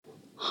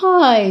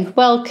Hi,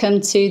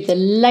 welcome to the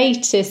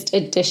latest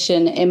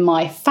edition in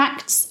my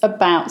Facts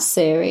About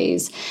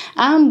series.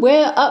 And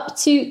we're up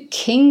to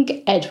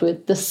King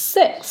Edward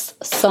VI,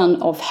 son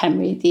of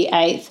Henry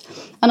VIII.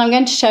 And I'm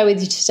going to share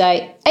with you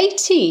today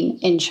 18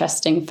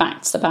 interesting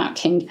facts about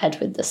King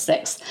Edward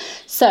VI.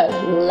 So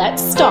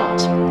let's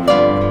start.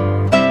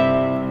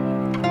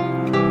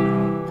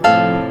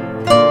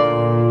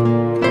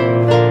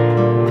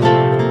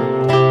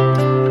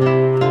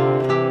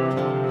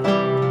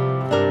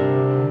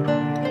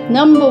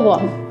 Number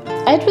 1.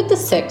 Edward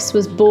VI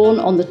was born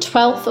on the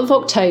 12th of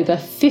October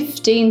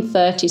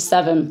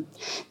 1537,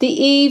 the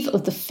eve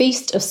of the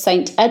feast of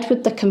St.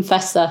 Edward the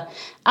Confessor,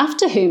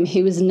 after whom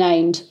he was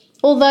named,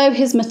 although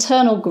his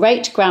maternal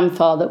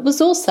great-grandfather was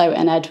also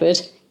an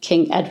Edward,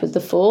 King Edward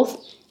IV,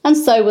 and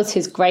so was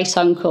his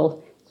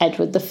great-uncle,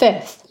 Edward V.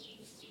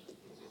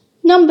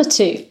 Number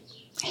 2.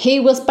 He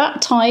was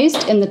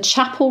baptised in the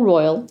Chapel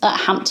Royal at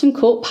Hampton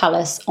Court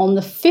Palace on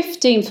the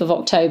 15th of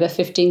October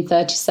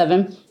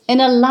 1537 in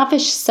a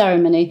lavish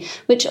ceremony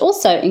which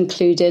also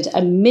included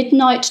a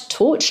midnight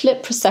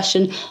torchlit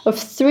procession of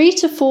 300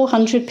 to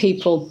 400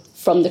 people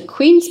from the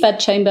Queen's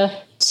bedchamber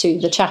to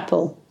the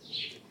chapel.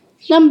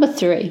 Number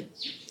 3.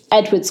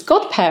 Edward's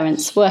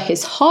godparents were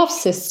his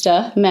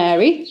half-sister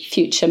Mary,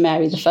 future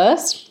Mary I,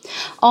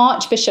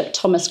 Archbishop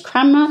Thomas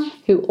Cranmer,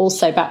 who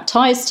also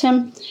baptised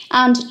him,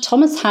 and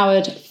Thomas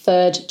Howard,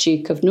 3rd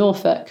Duke of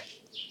Norfolk.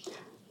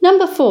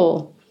 Number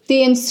 4.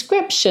 The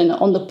inscription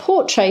on the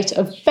portrait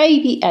of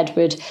baby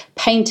Edward,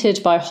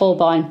 painted by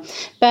Holbein,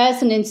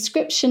 bears an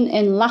inscription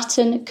in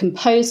Latin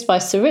composed by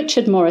Sir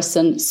Richard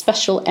Morrison,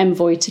 Special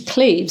Envoy to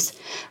Cleves,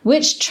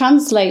 which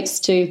translates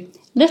to,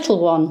 "Little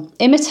one,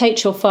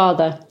 imitate your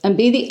father and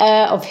be the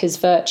heir of his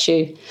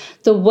virtue.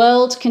 The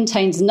world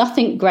contains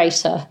nothing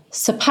greater.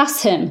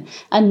 Surpass him,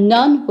 and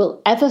none will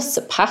ever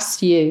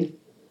surpass you."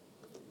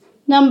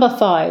 Number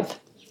 5.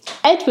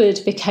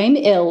 Edward became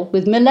ill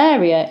with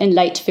malaria in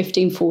late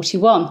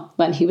 1541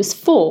 when he was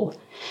 4.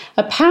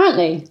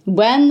 Apparently,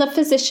 when the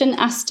physician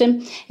asked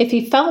him if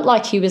he felt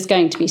like he was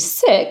going to be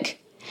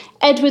sick,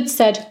 Edward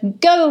said,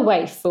 "Go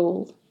away,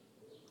 fool."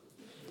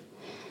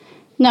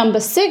 Number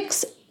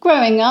 6.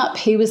 Growing up,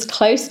 he was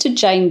close to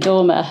Jane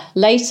Dormer,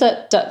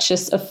 later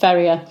Duchess of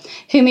Ferrier,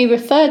 whom he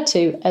referred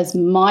to as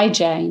 "My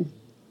Jane."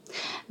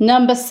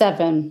 Number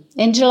 7.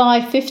 In July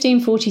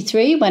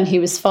 1543, when he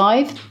was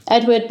 5,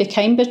 Edward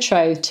became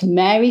betrothed to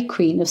Mary,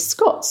 Queen of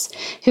Scots,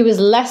 who was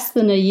less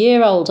than a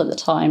year old at the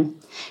time.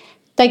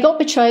 They got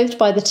betrothed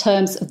by the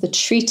terms of the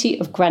Treaty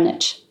of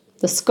Greenwich.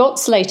 The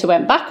Scots later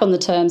went back on the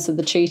terms of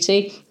the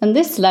treaty, and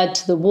this led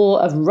to the War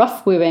of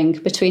Rough Wooing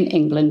between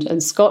England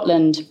and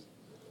Scotland.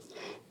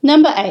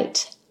 Number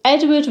 8.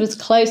 Edward was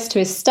close to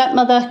his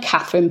stepmother,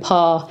 Catherine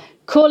Parr,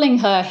 calling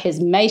her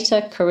his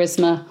Mater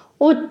Charisma,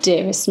 or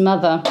dearest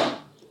mother.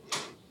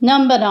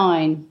 Number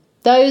 9.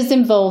 Those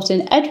involved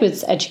in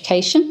Edward's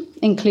education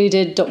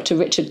included Dr.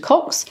 Richard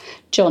Cox,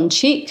 John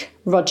Cheek,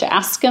 Roger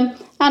Ascham,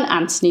 and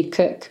Anthony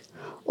Cook,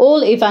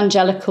 all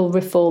evangelical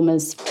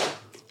reformers.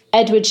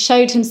 Edward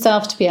showed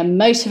himself to be a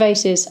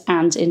motivated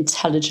and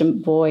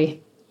intelligent boy.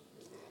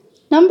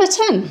 Number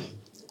 10.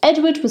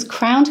 Edward was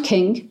crowned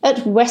king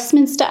at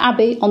Westminster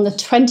Abbey on the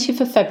 20th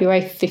of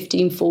February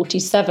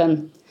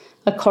 1547.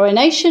 A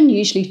coronation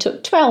usually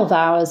took 12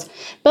 hours,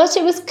 but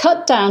it was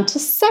cut down to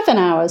 7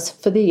 hours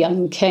for the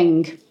young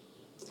king.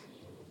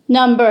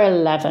 Number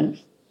 11.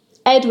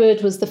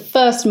 Edward was the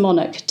first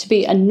monarch to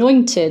be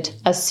anointed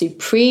as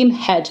supreme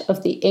head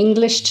of the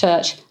English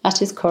Church at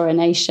his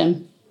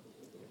coronation.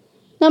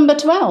 Number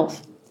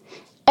 12.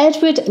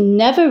 Edward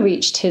never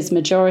reached his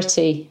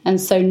majority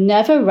and so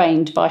never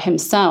reigned by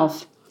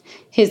himself.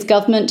 His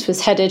government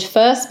was headed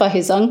first by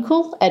his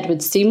uncle,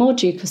 Edward Seymour,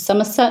 Duke of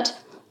Somerset,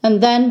 and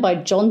then by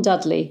John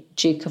Dudley,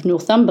 Duke of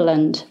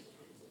Northumberland.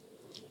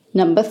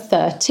 Number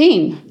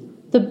 13.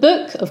 The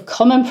Book of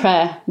Common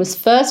Prayer was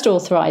first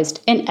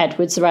authorised in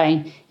Edward's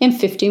reign in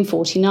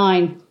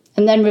 1549,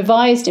 and then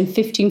revised in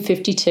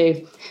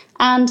 1552,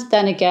 and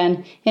then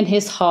again in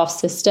his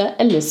half-sister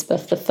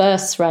Elizabeth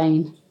I's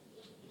reign.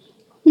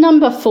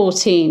 Number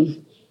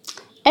 14.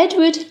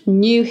 Edward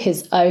knew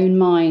his own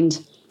mind.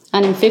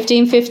 And in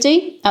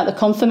 1550, at the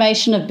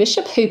confirmation of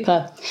Bishop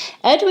Hooper,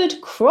 Edward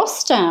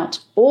crossed out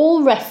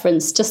all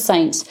reference to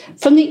saints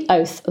from the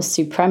Oath of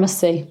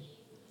Supremacy.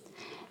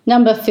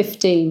 Number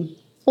 15.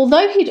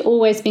 Although he'd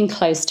always been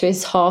close to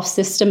his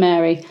half-sister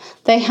Mary,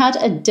 they had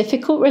a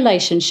difficult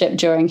relationship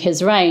during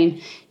his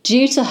reign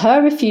due to her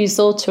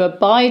refusal to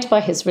abide by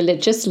his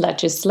religious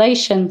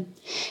legislation.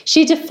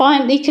 She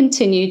defiantly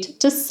continued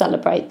to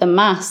celebrate the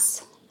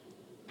Mass.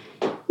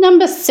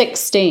 Number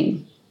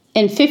 16.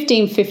 In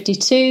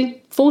 1552,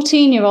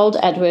 14-year-old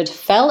Edward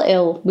fell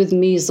ill with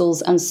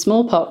measles and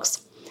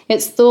smallpox.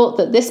 It's thought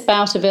that this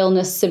bout of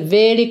illness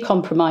severely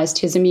compromised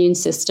his immune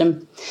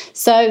system,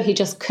 so he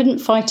just couldn't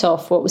fight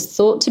off what was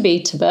thought to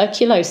be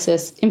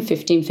tuberculosis in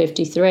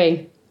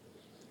 1553.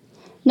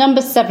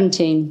 Number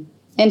 17.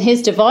 In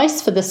his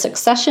device for the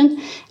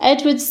succession,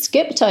 Edward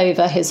skipped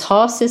over his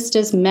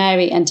half-sisters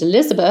Mary and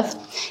Elizabeth,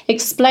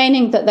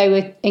 explaining that they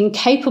were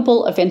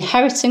incapable of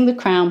inheriting the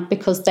crown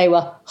because they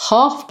were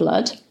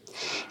half-blood.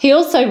 He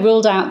also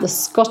ruled out the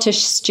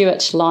Scottish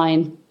Stuart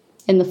line.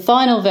 In the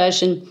final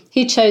version,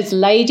 he chose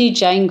Lady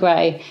Jane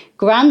Grey,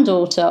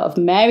 granddaughter of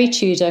Mary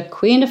Tudor,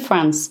 Queen of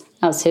France,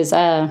 as his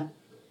heir.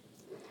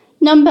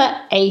 Number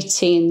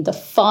 18, the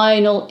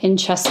final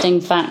interesting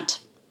fact.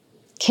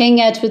 King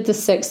Edward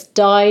VI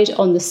died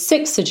on the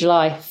 6th of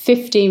July,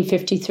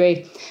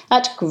 1553,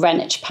 at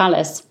Greenwich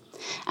Palace,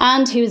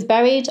 and he was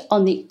buried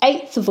on the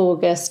 8th of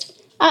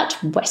August at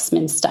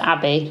Westminster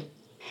Abbey.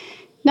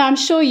 Now, I'm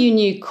sure you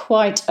knew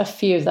quite a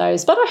few of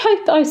those, but I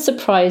hope I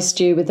surprised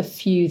you with a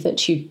few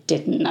that you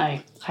didn't know.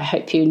 I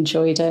hope you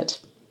enjoyed it.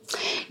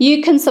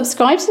 You can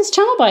subscribe to this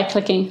channel by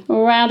clicking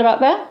around about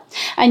there,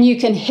 and you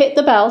can hit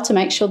the bell to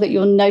make sure that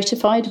you're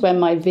notified when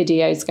my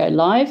videos go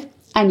live,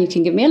 and you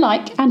can give me a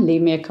like and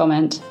leave me a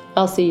comment.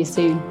 I'll see you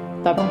soon.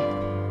 Bye-bye.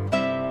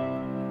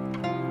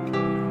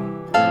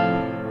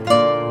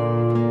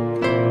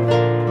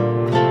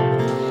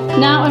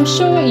 Now, I'm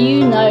sure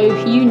you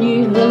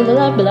knew blah,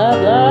 blah, blah,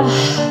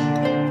 blah.